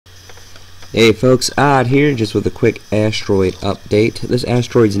Hey folks, Odd here, just with a quick asteroid update. This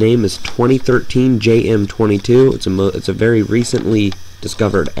asteroid's name is 2013 JM22. It's a very recently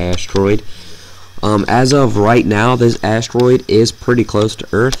discovered asteroid. As of right now, this asteroid is pretty close to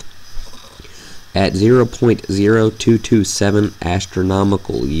Earth at 0.0227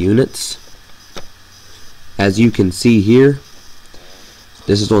 astronomical units. As you can see here,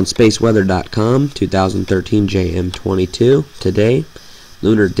 this is on spaceweather.com, 2013 JM22 today.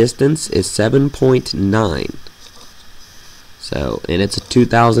 Lunar distance is 7.9. So, and it's a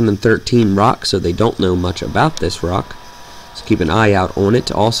 2013 rock, so they don't know much about this rock. So keep an eye out on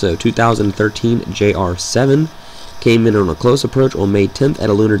it. Also, 2013 JR7 came in on a close approach on May 10th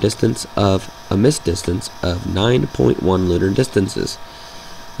at a lunar distance of a missed distance of 9.1 lunar distances.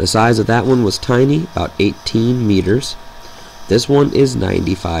 The size of that one was tiny, about 18 meters. This one is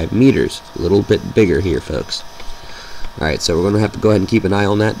 95 meters, a little bit bigger here, folks. Alright, so we're going to have to go ahead and keep an eye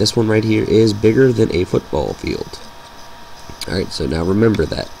on that. This one right here is bigger than a football field. Alright, so now remember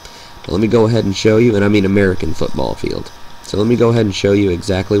that. Now let me go ahead and show you, and I mean American football field. So let me go ahead and show you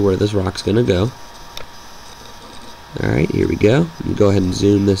exactly where this rock's going to go. Alright, here we go. Let me go ahead and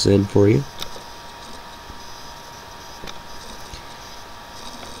zoom this in for you.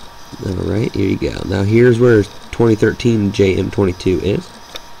 Alright, here you go. Now here's where 2013 JM22 is.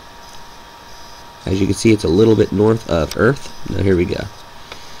 As you can see, it's a little bit north of Earth. Now here we go.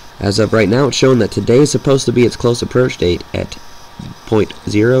 As of right now, it's showing that today is supposed to be its close approach date at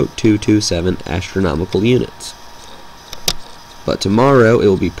 0.0227 astronomical units. But tomorrow it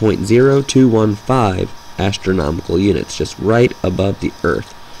will be 0.0215 astronomical units, just right above the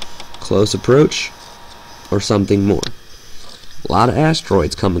Earth. Close approach or something more. A lot of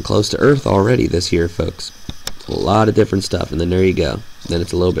asteroids coming close to Earth already this year, folks. A lot of different stuff, and then there you go. Then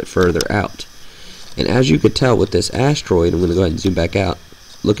it's a little bit further out. And as you could tell with this asteroid, I'm going to go ahead and zoom back out.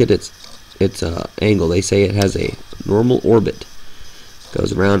 Look at its angle. They say it has a normal orbit.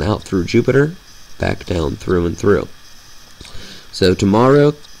 Goes around out through Jupiter, back down through and through. So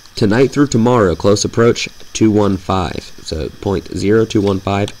tonight through tomorrow, close approach 215. So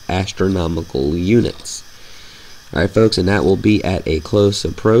 0.0215 astronomical units. Alright folks, and that will be at a close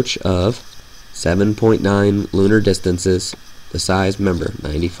approach of 7.9 lunar distances. The size, remember,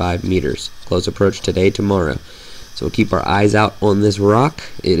 95 meters. Close approach today, tomorrow. So we'll keep our eyes out on this rock.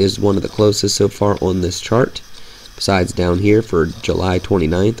 It is one of the closest so far on this chart. Besides down here for July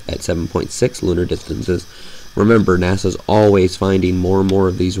 29th at 7.6 lunar distances. Remember, NASA's always finding more and more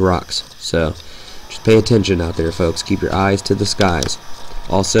of these rocks. So just pay attention out there, folks. Keep your eyes to the skies.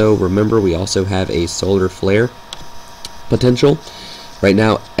 Also, remember, we also have a solar flare potential. Right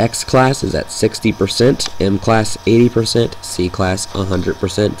now, X class is at 60%, M class 80%, C class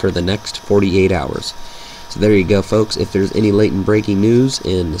 100% for the next 48 hours. So there you go, folks. If there's any latent breaking news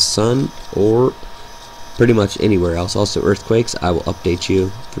in the sun or pretty much anywhere else, also earthquakes, I will update you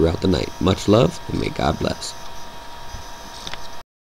throughout the night. Much love, and may God bless.